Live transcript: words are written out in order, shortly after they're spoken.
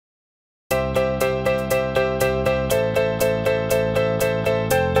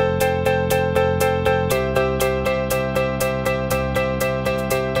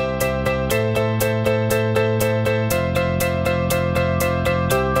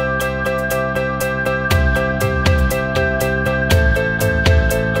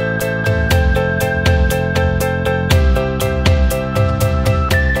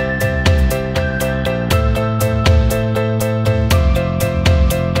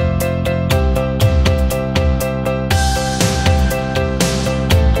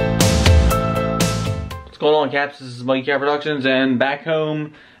going on, Caps? This is MIKEY Productions, and back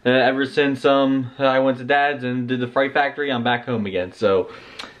home. Ever since I went to Dad's and did the Fright Factory, I'm back home again. So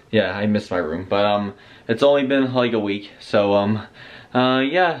yeah, I miss my room, but it's only been like a week. So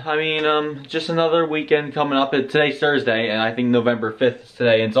yeah, I mean, just another weekend coming up. Today's Thursday, and I think November 5th is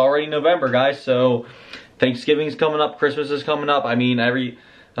today. And it's already November, guys. So Thanksgiving's coming up, Christmas is coming up. I mean, every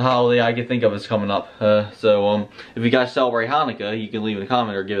holiday I can think of is coming up. So if you guys celebrate Hanukkah, you can leave a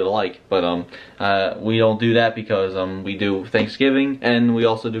comment or give it a like. But we don't do that because we do Thanksgiving and we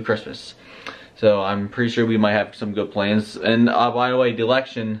also do Christmas. So I'm pretty sure we might have some good plans. And by the way, the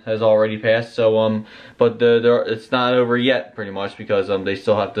election has already passed. So but it's not over yet, pretty much, because they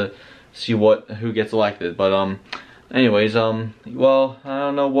still have to see who gets elected. But anyways, well, I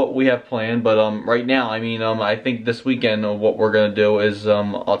don't know what we have planned, but right now, I mean, I think this weekend what we're gonna do is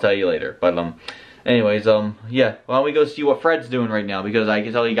I'll tell you later. But anyways, yeah, why don't we go see what Fred's doing right now, because I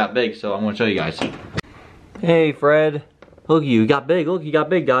can tell he got big, so I'm gonna show you guys. Hey, Fred, look at you, he got big. Look, he got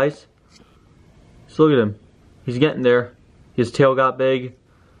big, guys. Just look at him. He's getting there. His tail got big.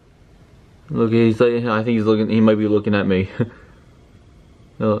 Look, he's like, I think he's looking. He might be looking at me.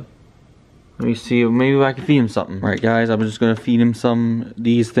 Look. Let me see, maybe I can feed him something. Alright guys, I'm just gonna feed him some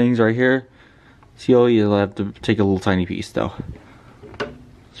these things right here. See, oh, you'll have to take a little tiny piece though.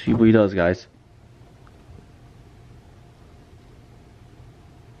 See what he does, guys.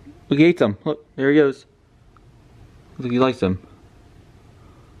 Look, he ate them. Look, there he goes. Look, he likes them.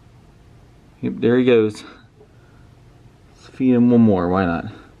 Yep, there he goes. Let's feed him one more, why not?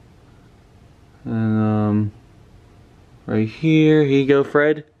 And right here you go,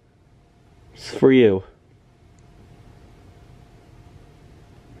 Fred. It's for you.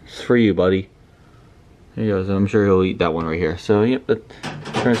 It's for you, buddy. There he goes. I'm sure he'll eat that one right here. So, yep,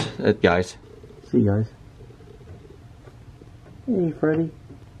 that guys. See you guys. Hey, Freddy.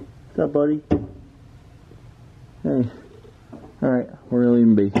 What's up, buddy? Hey. Alright, where will he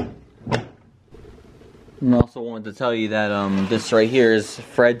be? I also wanted to tell you that this right here is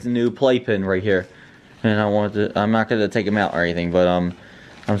Fred's new playpen right here. And I'm not gonna take him out or anything, but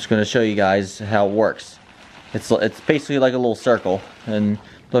I'm just going to show you guys how it works. It's basically like a little circle, and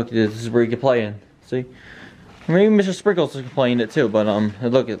look, this is where you can play in. See, maybe Mr. Sprinkles can play in it too. But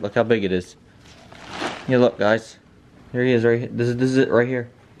look how big it is. Yeah, look, guys, here he is right here. This is it right here.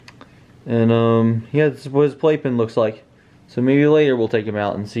 And yeah, this is what his playpen looks like. So maybe later we'll take him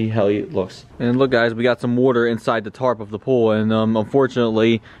out and see how he looks. And look, guys, we got some water inside the tarp of the pool, and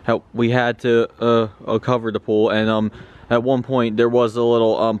unfortunately we had to cover the pool, and at one point there was a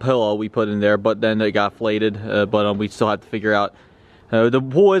little pillow we put in there, but then it got floated. But we still have to figure out. The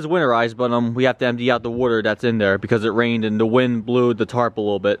pool is winterized, but we have to empty out the water that's in there because it rained and the wind blew the tarp a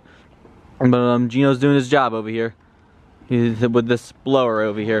little bit. But Gino's doing his job over here. He's with this blower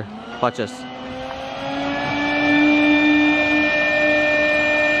over here. Watch this.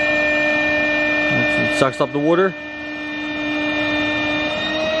 It sucks up the water.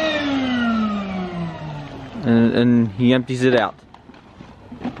 And he empties it out.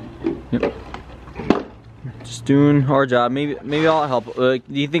 Yep. Just doing our job. Maybe I'll help. Do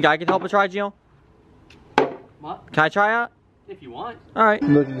you think I can help a try, Gino? What? Can I try out? If you want. All right.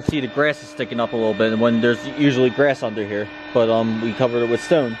 Look, you can see the grass is sticking up a little bit, when there's usually grass under here. But we covered it with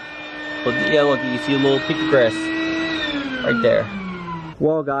stone. But yeah, look, you can see a little peak of grass right there.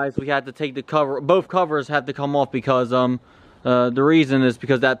 Well, guys, we had to take the cover. Both covers had to come off because the reason is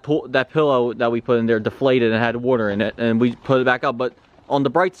because that pillow that we put in there deflated and had water in it, and we put it back up. But on the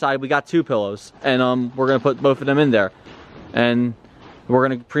bright side, we got two pillows, and we're gonna put both of them in there, and we're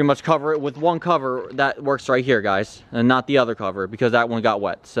gonna pretty much cover it with one cover that works right here, guys, and not the other cover because that one got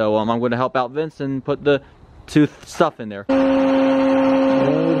wet. So I'm gonna help out Vince and put the two stuff in there.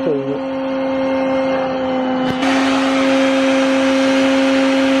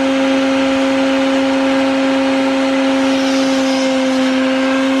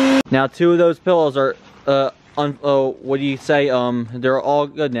 Now, two of those pillows are, what do you say? They're all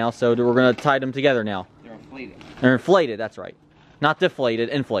good now, so we're gonna tie them together now. They're inflated. They're inflated, that's right. Not deflated,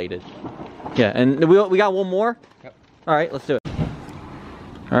 inflated. Yeah, and we got one more? Yep. All right, let's do it.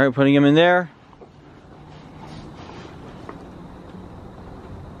 All right, putting them in there.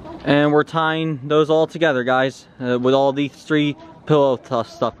 And we're tying those all together, guys, with all these three pillow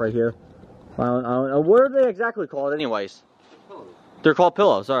stuff right here. I don't know, what are they exactly called anyways? They're called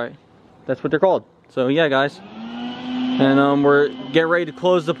pillows, alright. That's what they're called. So yeah, guys. And we're getting ready to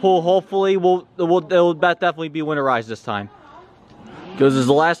close the pool. Hopefully it'll definitely be winterized this time. Because this is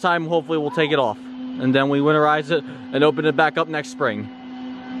the last time, hopefully we'll take it off. And then we winterize it and open it back up next spring.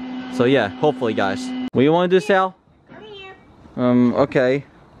 So yeah, hopefully, guys. What do you want to do, Sal? Come here. Okay.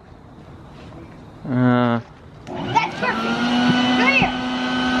 That's perfect. Come here.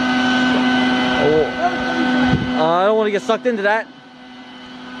 Oh, I don't want to get sucked into that.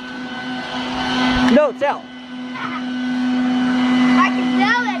 No, it's out. I can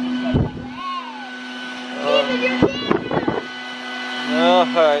tell everything. Even your kids. Oh,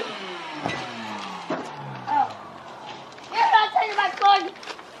 alright. Oh. You're not taking my plug.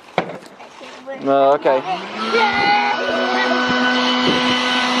 No, okay.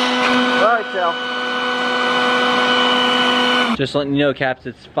 Alright, Sal. Just letting you know, Caps,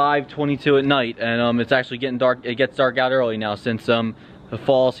 it's 5:22 at night, and it's actually getting dark. It gets dark out early now since the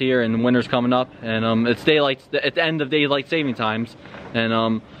fall's here and winter's coming up, and it's daylight. It's the end of daylight saving times,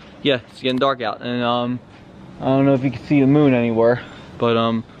 and yeah, it's getting dark out, and I don't know if you can see the moon anywhere, but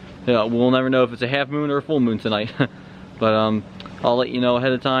yeah, we'll never know if it's a half moon or a full moon tonight. But I'll let you know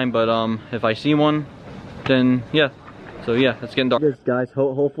ahead of time. But if I see one, then yeah. So yeah, it's getting dark. This, guys,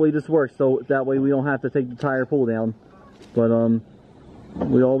 hopefully this works, so that way we don't have to take the tire pull down. But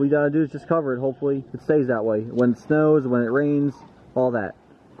all we gotta do is just cover it. Hopefully it stays that way. When it snows, when it rains, all that.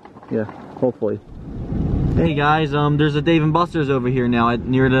 Yeah, hopefully. Hey guys, there's a Dave & Buster's over here now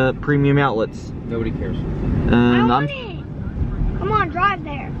near the premium outlets. Nobody cares. Come on, drive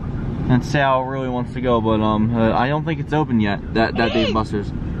there. And Sal really wants to go, but I don't think it's open yet. That Dave &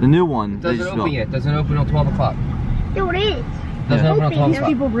 Buster's, the new one. It doesn't open yet. Doesn't open until 12 o'clock. No, it is. Doesn't open until 12 o'clock.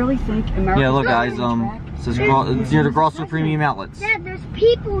 People really think America. Yeah, look guys, it says it's near the Grosser Premium Outlets. Dad, there's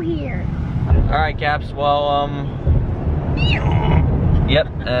people here. All right, Caps. Well, yep,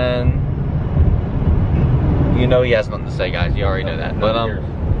 and you know he has nothing to say, guys. You already know that. But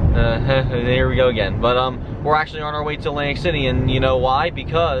here we go again. But we're actually on our way to Atlantic City, and you know why?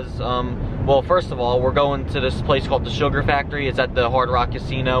 Because well, first of all, we're going to this place called the Sugar Factory. It's at the Hard Rock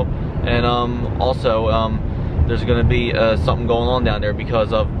Casino, and also there's going to be something going on down there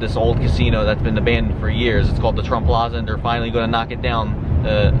because of this old casino that's been abandoned for years. It's called the Trump Plaza, and they're finally going to knock it down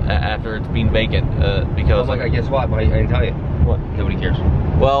after it's been vacant. Because I guess what? I didn't tell you. What? Nobody cares.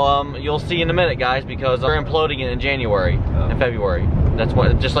 Well, you'll see in a minute, guys, because they're imploding it in January and February. That's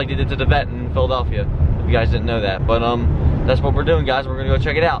what, just like they did to the vet in Philadelphia. If you guys didn't know that, but that's what we're doing, guys. We're gonna go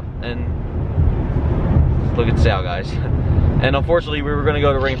check it out and look at Sal, guys. And unfortunately, we were gonna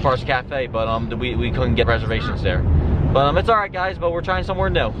go to Rainforest Cafe, but we couldn't get reservations there. But it's all right, guys. But we're trying somewhere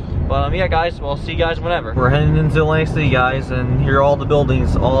new. But yeah, guys. We'll see you guys whenever. We're heading into Atlantic City, guys, and here are all the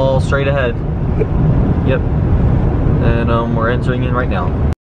buildings, all straight ahead. Yep. And we're entering in right now.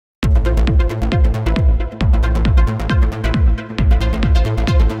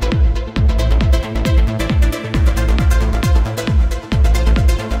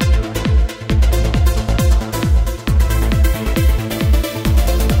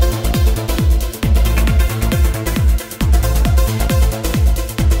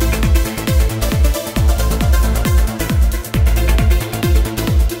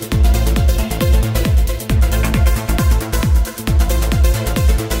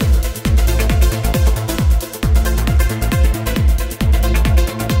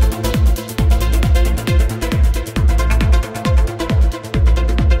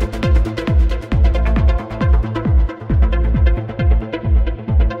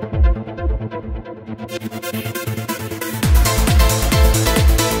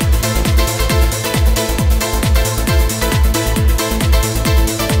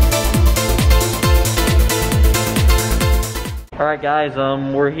 Alright guys,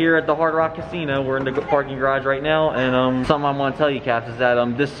 we're here at the Hard Rock Casino. We're in the parking garage right now, and something I want to tell you, Caps, is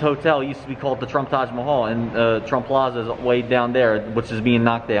that this hotel used to be called the Trump Taj Mahal, and Trump Plaza is way down there, which is being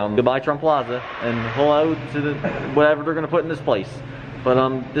knocked down. Goodbye Trump Plaza, and hello to whatever they're going to put in this place. But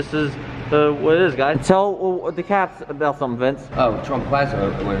this is what it is, guys. Tell the Caps about something, Vince. Oh, Trump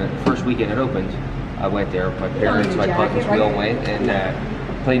Plaza, when the first weekend it opened, I went there. My parents, my cousins, we all went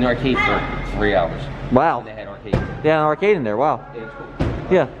and played an arcade for 3 hours. Wow. And they had arcade. Yeah, an arcade in there. Wow. Yeah, it's cool.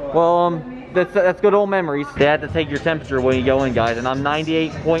 Yeah. Well, that's good old memories. They had to take your temperature when you go in, guys, and I'm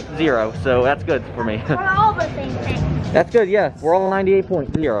 98.0, so that's good for me. We're all the same thing. That's good. Yeah, we're all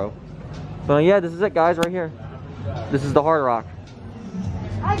 98.0. So yeah, this is it, guys, right here. This is the Hard Rock.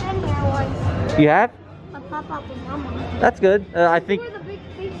 I've been here once. You have? I pop up with Mama. That's good. I think Where the big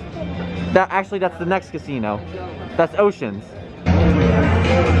fish thing? that's the next casino. That's Oceans.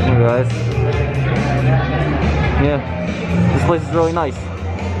 Hey guys. Yeah, this place is really nice.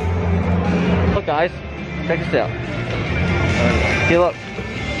 Look, guys, check this out. See, look.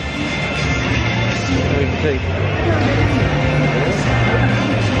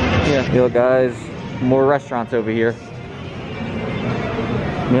 Yeah, look, guys. More restaurants over here.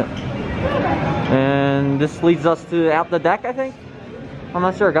 Yep. And this leads us to out the deck, I think. I'm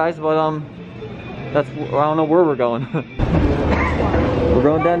not sure, guys, but That's, I don't know where we're going. We're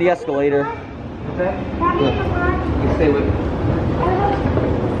going down the escalator. Okay. You stay with me.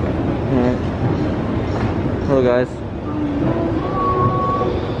 Alright. Hello guys.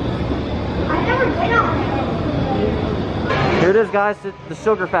 I've never been on it. Here it is guys, the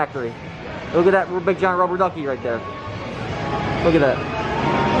sugar factory. Look at that big giant rubber ducky right there. Look at that.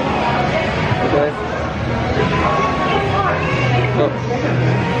 Look guys. Look.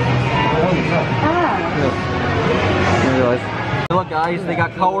 Look guys, they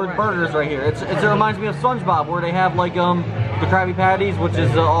got colored burgers right here. It reminds me of SpongeBob where they have like the Krabby Patties, which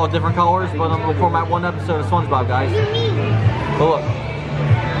is all different colors, but we'll format one episode of SpongeBob, guys. But look.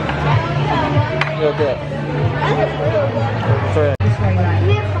 Look at that. Sorry.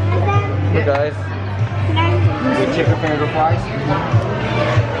 Look guys. Your chicken finger fries?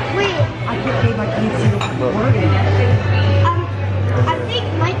 Wait. I can't believe I can't see the word in it. I think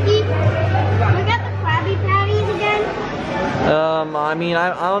Mikey, we got the Krabby Patties again. I mean,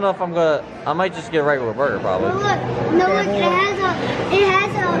 I don't know if I'm gonna. I might just get a regular burger, probably. Well, look, no, look, it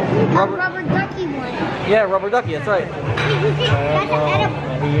has a rubber ducky one. Yeah, rubber ducky. That's right. That's an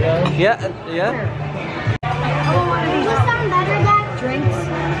edible. Yeah, yeah. Does this sound better, Dad?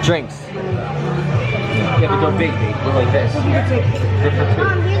 Drinks. You have to go big, go like this. Hear this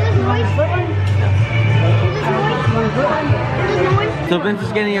noise? So Vince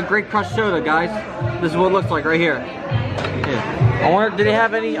is getting a great crushed soda, guys. This is what it looks like right here. Yeah. I wonder, did they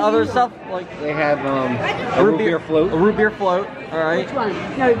have any other stuff like? They have a root beer float. A root beer float. All right. Which one?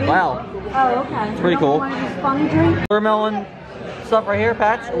 No, these? Wow. Oh, okay. It's pretty cool. One of these funny drinks? Watermelon stuff right here,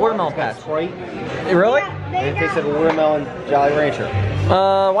 Patch. Watermelon patch. Sprite. Really? It tastes like a watermelon Jolly Rancher.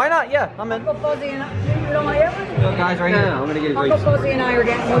 Why not? Yeah, I'm in. Uncle Fuzzy and I, you don't want everything? Look, guys, right here. I'm gonna get a Uncle grape. Fuzzy and I are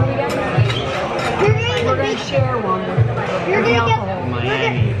getting, what are we getting? We're going to share one. You're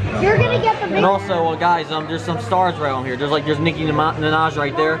gonna get the big And also, guys, there's some stars right on here. There's Nicki Minaj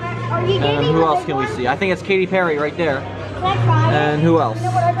right there. And who else can we see? I think it's Katy Perry right there. And who else? You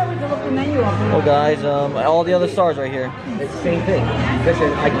know what, I thought we could look the menu up. Oh, guys, all the other stars right here. It's the same thing.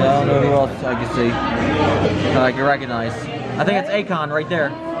 I don't know who else I can see. That I can recognize. I think it's Akon right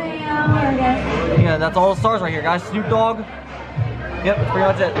there. Yeah, that's all the stars right here, guys. Snoop Dogg. Yep, that's pretty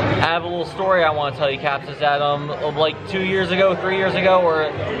much it. I have a little story I want to tell you, Caps, is that like 2 years ago, 3 years ago,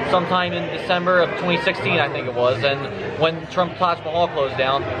 or sometime in December of 2016, I think it was, and when Trump Taj Mahal closed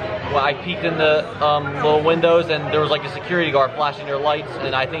down, well, I peeked in the little windows and there was like a security guard flashing their lights,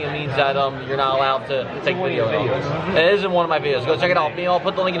 and I think it means that you're not allowed to take video. It is in one of my videos. Go check it out. Maybe I'll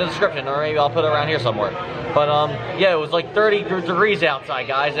put the link in the description, or maybe I'll put it around here somewhere. But yeah, it was like 30 degrees outside,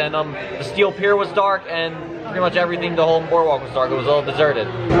 guys, and the steel pier was dark, and pretty much everything, the whole boardwalk was dark. It was all deserted.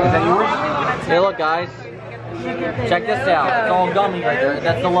 Is that yours? Hey, look, guys. Check this out. It's all gummy right there.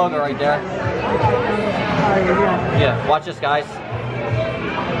 That's the logo right there. Yeah, watch this, guys.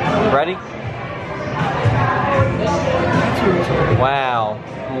 Ready? Wow.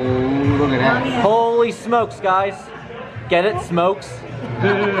 Oh, look at that. Holy smokes, guys. Get it? Smokes.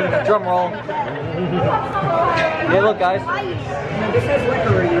 Drum roll. Hey, look, guys. This has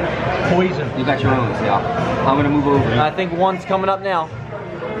liquor in it. Poison. You got your own, yeah. I'm gonna move over. I think one's coming up now.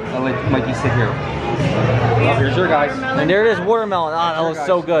 I'll let Mikey sit here. Oh, here's your guys. And there it is, watermelon. Ah, that looks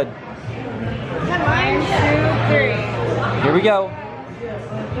so good. 1, 2, 3. Here we go.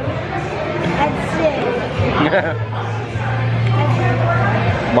 That's it.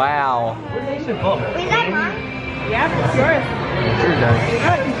 Wow. Wait, is that mine? Yeah, it's yours. Here, guys.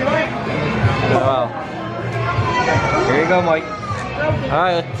 Wow. Here you go, Mike.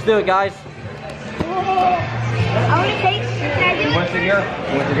 Alright, let's do it, guys. I want to take. Can I do You it? want to sit here? You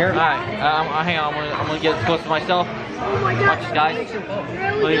want to sit here? Alright, hang on, I'm gonna get close to myself. Oh my God. Watch this, guys.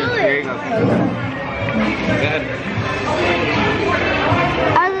 Really Here good. you go. Good.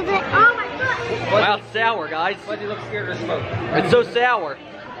 Oh my God. Wow, it's sour, guys. Why do you look scared of smoke? It's so sour.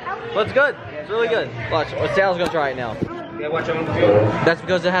 But it's good. It's really good. Watch, Sal's gonna try it now. Yeah, watch out. That's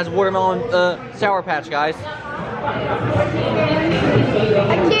because it has watermelon Sour Patch, guys. I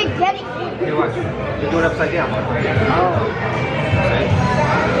can't get it. Here, watch. You do it upside down. Oh. Okay.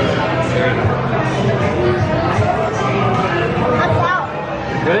 There you That's sour.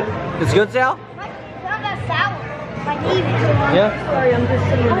 go. Good? It's good, Sal? It's not that sour. Like even. Yeah. Sorry, I'm just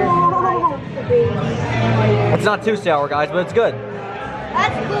saying this. It's not too sour, guys, but it's good.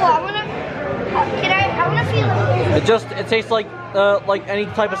 That's cool. I wanna feel it. It tastes like any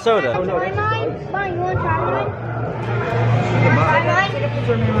type of soda. Try mine? Mine, you wanna try mine? Try mine?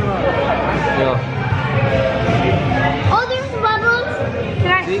 Yeah. Oh, there's bubbles.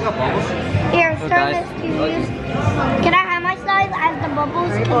 Can I? See, you got bubbles. Here, Look, start guys. this to use. Can I have my side? realize as the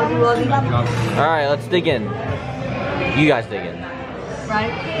bubbles come out, All right, let's dig in. You guys dig in.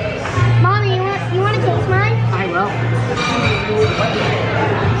 Right? Mommy, you want to taste mine? I will.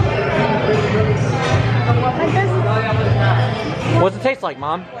 It doesn't. What's it taste like,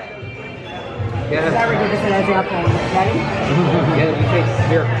 Mom? Yeah. That we're gonna sit as apple. Ready? Yeah, you taste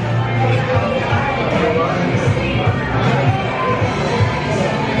here.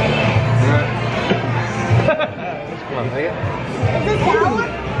 Come on, take it. Is it sour?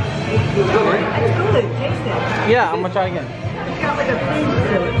 It's good, right? It's good. Taste it. Yeah, I'm gonna try again. It's got like a thing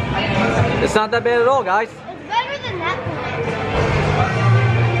to it. It's not that bad at all, guys. It's better than that one.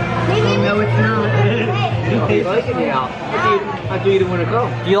 Maybe No, it's not. You like it now. How do you even want to go?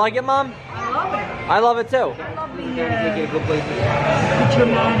 Do you like it, Mom? I love it. I love it too. I love the Take it to good places.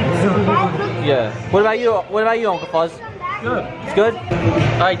 dramatic song. Yeah. What about you? What about you, Uncle Fuzz? Good. It's good.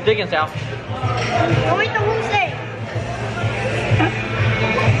 All right, dig in, Sal. Don't eat the whole thing.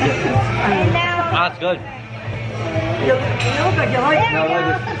 And now. Ah, it's good. You look like you like it. Now,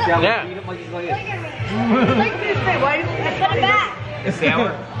 like this. Sour. Yeah. Eat it like you like Look it. at me. Like this thing. Why do you Let's put it back. It's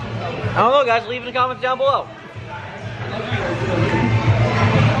sour. I don't know, guys. Leave in the comments down below.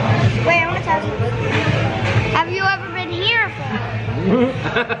 Wait, I want to tell you. Have you ever been here before?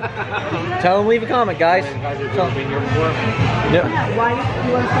 Tell them leave a comment, guys. You guys have been here before? Yep. Yeah, why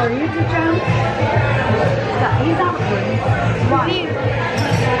you want to start a YouTube channel? Yeah, he's out with Why?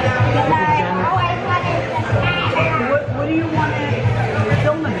 What do you want to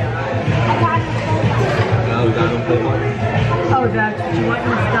film about? No, we got to play one. Oh, that's what you want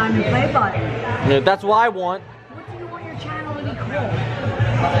your diamond play button. Yeah, that's what I want. What do you want your channel to be called?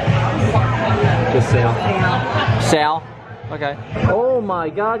 Just Sal. Sal. Okay. Oh my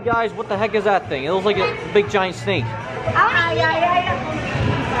God, guys! What the heck is that thing? It looks like a big giant snake. Look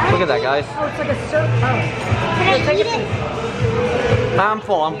at that, guys. Oh, it's like a surf. Oh. Can I eat it? I'm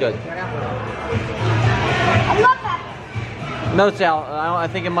full. I'm good. I love that. No, Sal. I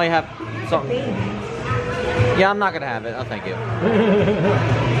think it might have something. Yeah, I'm not gonna have it. Oh, thank you.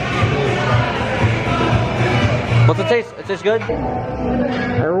 What's it taste? It tastes good.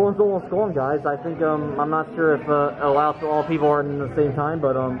 Everyone's almost gone, guys. I think I'm not sure if allowed all people are in the same time,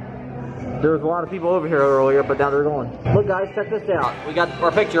 but there was a lot of people over here earlier, but now they're gone. Look, guys, check this out. We got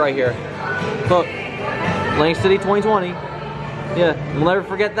our picture right here. Look, Lake City 2020. Yeah, we'll never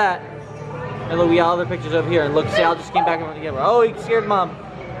forget that. And look, we got other pictures over here. And look, Sal just came back in front of the camera. Oh, he scared Mom.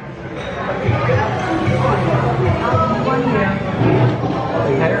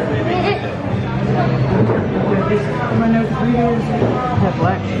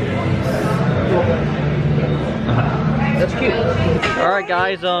 That's cute. Alright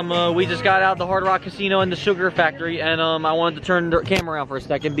guys, we just got out of the Hard Rock Casino and the Sugar Factory, and I wanted to turn the camera around for a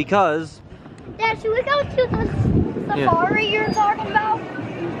second because... Dad, should we go to the safari you're talking about?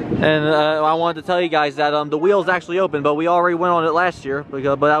 And I wanted to tell you guys that the wheel's actually open, but we already went on it last year, but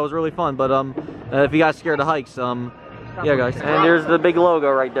that was really fun. But if you guys scared of hikes, yeah guys. And there's the big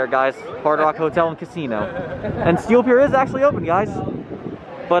logo right there, guys. Hard Rock Hotel and Casino. And Steel Pier is actually open, guys.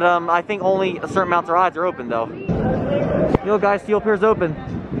 But I think only a certain amount of rides are open, though. You know, guys, Steel Pier's open.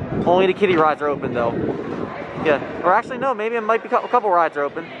 Only the kiddie rides are open, though. Yeah. Or actually, no, maybe it might be a couple rides are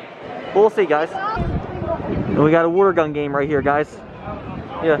open. But we'll see, guys. And we got a water gun game right here, guys.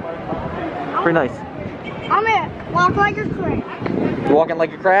 Yeah. Pretty nice. I'm gonna walk like a crab. You walking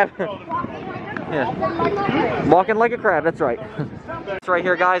like a crab? Yeah. Walking like a crab, that's right. That's right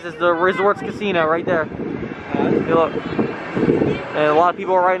here, guys, is the Resorts Casino right there. Hey, look. And a lot of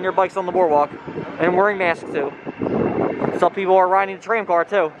people are riding their bikes on the boardwalk. And wearing masks, too. Some people are riding the tram car,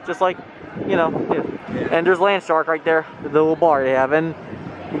 too. Just like, you know. Yeah. And there's Land Shark right there, the little bar they have. And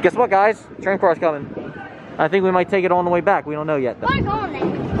guess what, guys? Tram car's coming. I think we might take it on the way back. We don't know yet, though. I'm going there.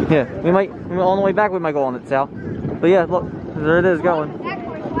 Yeah, we might, on the way back, we might go on it, Sal. But yeah, look, there it is going.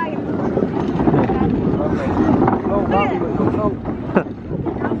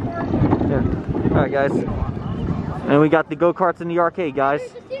 Yeah. Alright, guys. And we got the go-karts in the arcade, guys.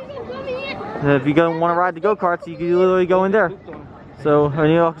 And if you want to ride the go-karts, you can literally go in there. So,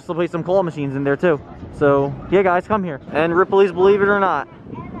 and you also play some claw machines in there, too. So, yeah, guys, come here. And Ripley's Believe It or Not.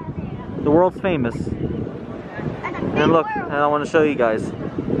 The world's famous. And look, and I want to show you guys.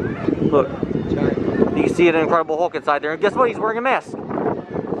 Look, you can see an Incredible Hulk inside there. And guess what? He's wearing a mask.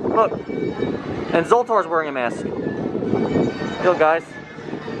 Look. And Zoltar's wearing a mask. Look, guys.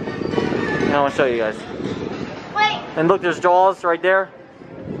 And I want to show you guys. Wait. And look, there's Jaws right there.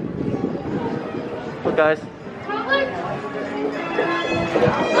 Look, guys.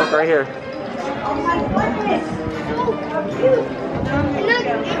 Look right here. Oh my goodness. So cute. And look,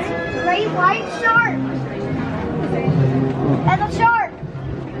 it's great white shark. That's a shark.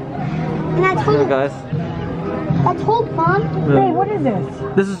 And that's hope. guys. That's hope, Mom. Hey, what is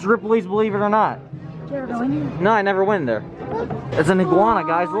this? This is Ripley's Believe It or Not. Did you ever go in here? No, I never went there. It's an iguana,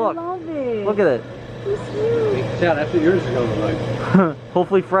 guys. Look. I love it. Look at it. Yeah, that's what yours is going to look like.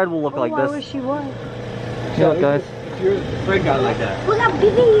 Hopefully Fred will look like I this. wish she was. Look, guys. Fred got like that. Look how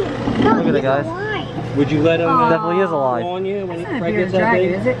big he is. No, Look at it, he's guys. alive. Would you let him Definitely is alive. on you when It's not a Fred bearded gets that dragon,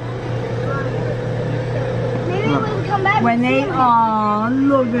 big? is it? Maybe when we come back. When they, oh,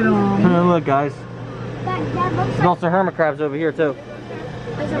 look at them. Look, guys. That looks There's like also hermit crabs over here, too.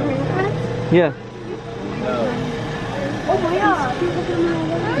 there's a ring. Yeah. Oh my god. You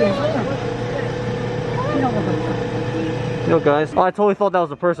don't look like Look, guys. Oh, I totally thought that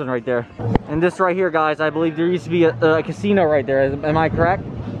was a person right there. And this right here, guys, I believe there used to be a casino right there. Am I correct?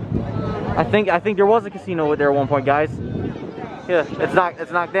 I think there was a casino there at one point, guys. Yeah, it's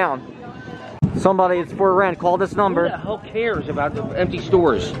knocked down. Somebody, it's for rent. Call this number. Who the hell cares about the empty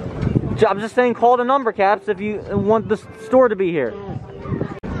stores? I'm just saying, call the number, Caps, if you want the store to be here.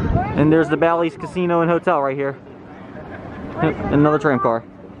 And there's the Bally's Casino and Hotel right here. Another tram car.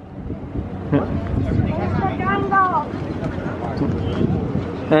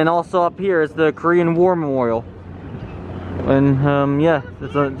 And also up here is the Korean War Memorial. And yeah,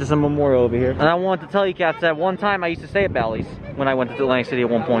 it's just a memorial over here. And I wanted to tell you, Caps, that one time I used to stay at Bally's when I went to Atlantic City at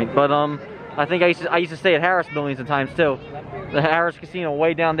one point. But I think I used to stay at Harris buildings at times too. The Harris Casino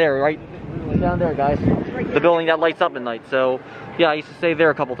way down there, right down there, guys. The building that lights up at night. So yeah, I used to stay there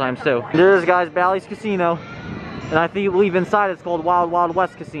a couple times too. There's, guys, Bally's Casino, and I believe inside it's called Wild Wild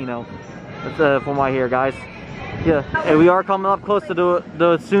West Casino. That's from what I hear, guys. Yeah, and we are coming up close to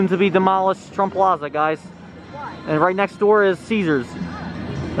the soon-to-be demolished Trump Plaza, guys. And right next door is Caesars.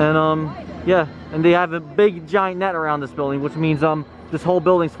 And yeah, and they have a big giant net around this building, which means this whole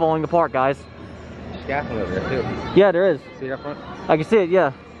building's falling apart, guys. Scaffolding over there too. Yeah, there is. See that front? I can see it,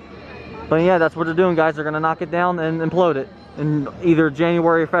 yeah. But yeah, that's what they're doing, guys. They're gonna knock it down and implode it in either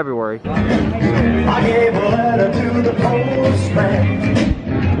January or February. I gave a letter to the postman.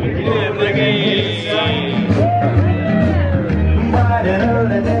 Bright and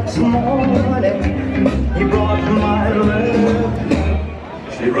early next morning, he brought my love.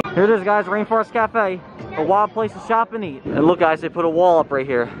 Here it is, guys, Rainforest Cafe. A wild place to shop and eat. And look, guys, they put a wall up right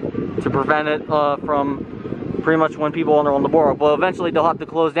here to prevent it from pretty much when people are on the boardwalk. But eventually they'll have to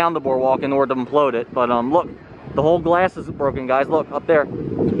close down the boardwalk in order to implode it. But look, the whole glass is broken, guys. Look, up there.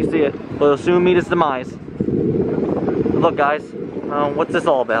 You see it. But it'll soon meet its demise. Look, guys, what's this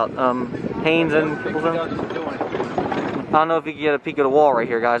all about? Haynes and I don't know if you can get a peek of the wall right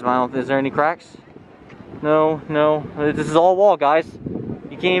here, guys. But I don't, is there any cracks? No, no. This is all wall, guys.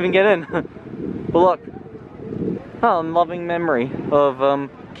 You can't even get in. But look. Oh, in loving memory of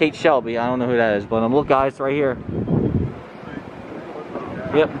Kate Shelby. I don't know who that is, but look, guys, right here.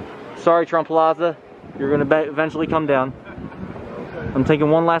 Yep. Sorry, Trump Plaza. You're gonna eventually come down. I'm taking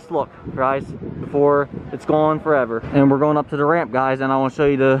one last look, guys, before it's gone forever. And we're going up to the ramp, guys, and I want to show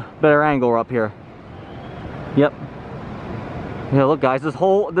you the better angle up here. Yep. Yeah, look, guys, this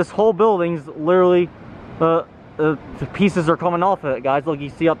whole building's literally the pieces are coming off of it, guys. Look, you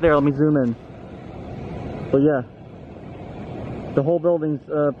see up there. Let me zoom in. But yeah, the whole building's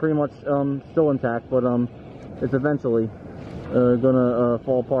pretty much still intact, but it's eventually gonna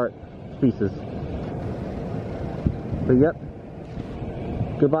fall apart to pieces. But yep,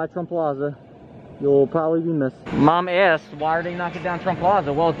 goodbye Trump Plaza. You'll probably be missed. Mom asked, why are they knocking down Trump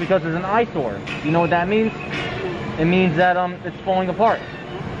Plaza? Well, it's because it's an eyesore. You know what that means? It means that it's falling apart.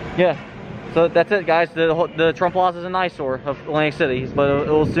 Yeah. So that's it, guys. The Trump Plaza is an eyesore of Atlantic City, but it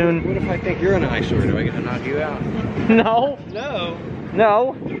will soon. What if I think you're an eyesore? Do I get to knock you out? No. No.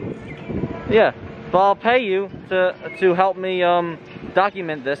 No. Yeah. But I'll pay you to help me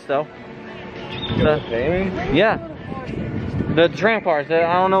document this, though. Yeah. The tram cars. I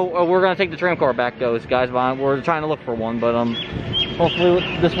don't know. We're gonna take the tram car back, guys. But we're trying to look for one. But hopefully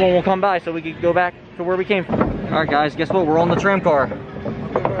this one will come by so we can go back to where we came from. All right, guys. Guess what? We're on the tram car.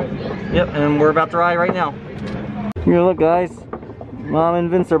 Yep, and we're about to ride right now. Here, look, guys. Mom and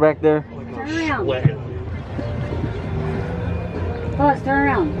Vince are back there. Turn around. Oh, let's turn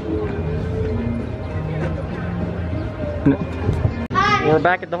around. We're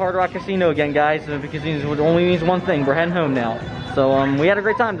back at the Hard Rock Casino again, guys, because it only means one thing. We're heading home now. So we had a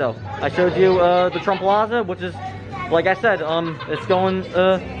great time, though. I showed you the Trump Plaza, which is, like I said, it's going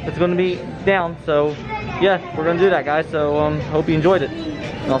to be down. So yeah, we're gonna do that, guys. So hope you enjoyed it.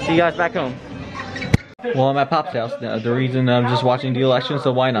 And I'll see you guys back home. Well, I'm at Pop's house now. The reason I'm just watching the election,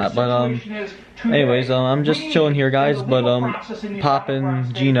 so why not? But Anyways, I'm just chilling here, guys, but Pop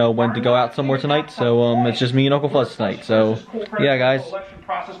and Gino went to go out somewhere tonight, so it's just me and Uncle Fuzz tonight. So yeah, guys, it's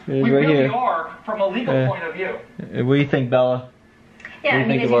right here. From a legal point of view. What do you think, Bella? Yeah, I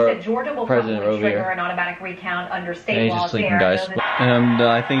mean, as you said, Georgia will probably trigger an automatic recount under state laws just sleeping, guys. And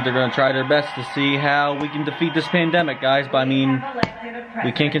I think they're going to try their best to see how we can defeat this pandemic, guys. But I mean,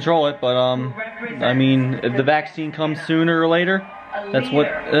 we can't control it, but I mean, if the vaccine comes sooner or later, that's what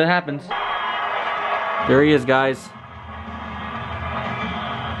happens. There he is, guys.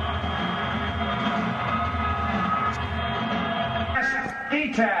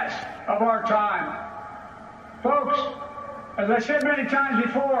 E-test of our time. Folks, as I said many times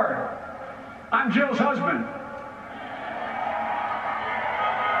before, I'm Jill's husband.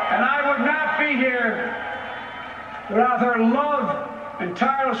 And I would not be here without her love and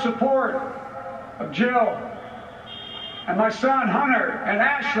tireless support of Jill and my son Hunter and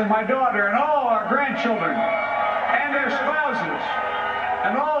Ashley, my daughter, and all our grandchildren and their spouses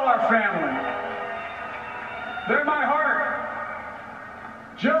and all our family. They're my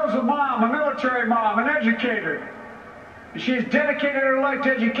heart. Jill's a mom, a military mom, an educator. She has dedicated her life to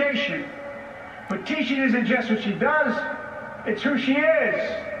education. But teaching isn't just what she does, it's who she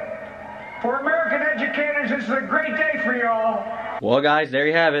is. For American educators, this is a great day for y'all. Well, guys, there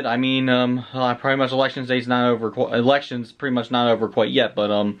you have it. I mean, pretty much election day's not over. Election's pretty much not over quite yet, but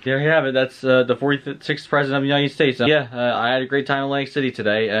there you have it. That's the 46th president of the United States. Yeah, I had a great time in Atlantic City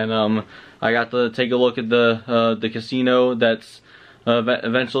today, and I got to take a look at the casino that's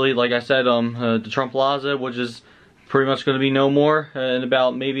eventually, like I said, the Trump Plaza, which is pretty much going to be no more in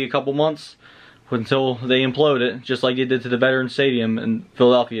about maybe a couple months until they implode it, just like they did to the Veterans Stadium in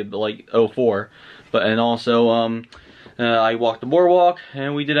Philadelphia, like '04. But and also, I walked the boardwalk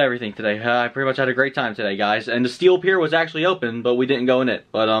and we did everything today. I pretty much had a great time today, guys. And the Steel Pier was actually open, but we didn't go in it.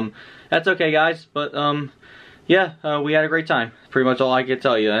 But that's okay, guys. But yeah, we had a great time. Pretty much all I can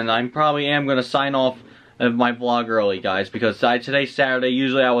tell you. And I probably am going to sign off of my vlog early, guys, because today's Saturday.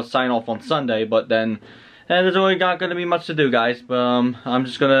 Usually I would sign off on Sunday, but then there's really not going to be much to do, guys. But I'm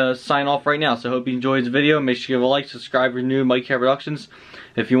just going to sign off right now. So I hope you enjoyed the video. Make sure you give a like, subscribe if you're new to MIKEY Productions.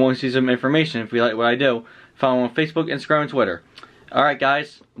 If you want to see some information, if you like what I do, follow me on Facebook, Instagram, and Twitter. Alright,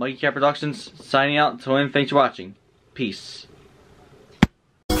 guys, MIKEY Productions signing out. Until then, thanks for watching. Peace.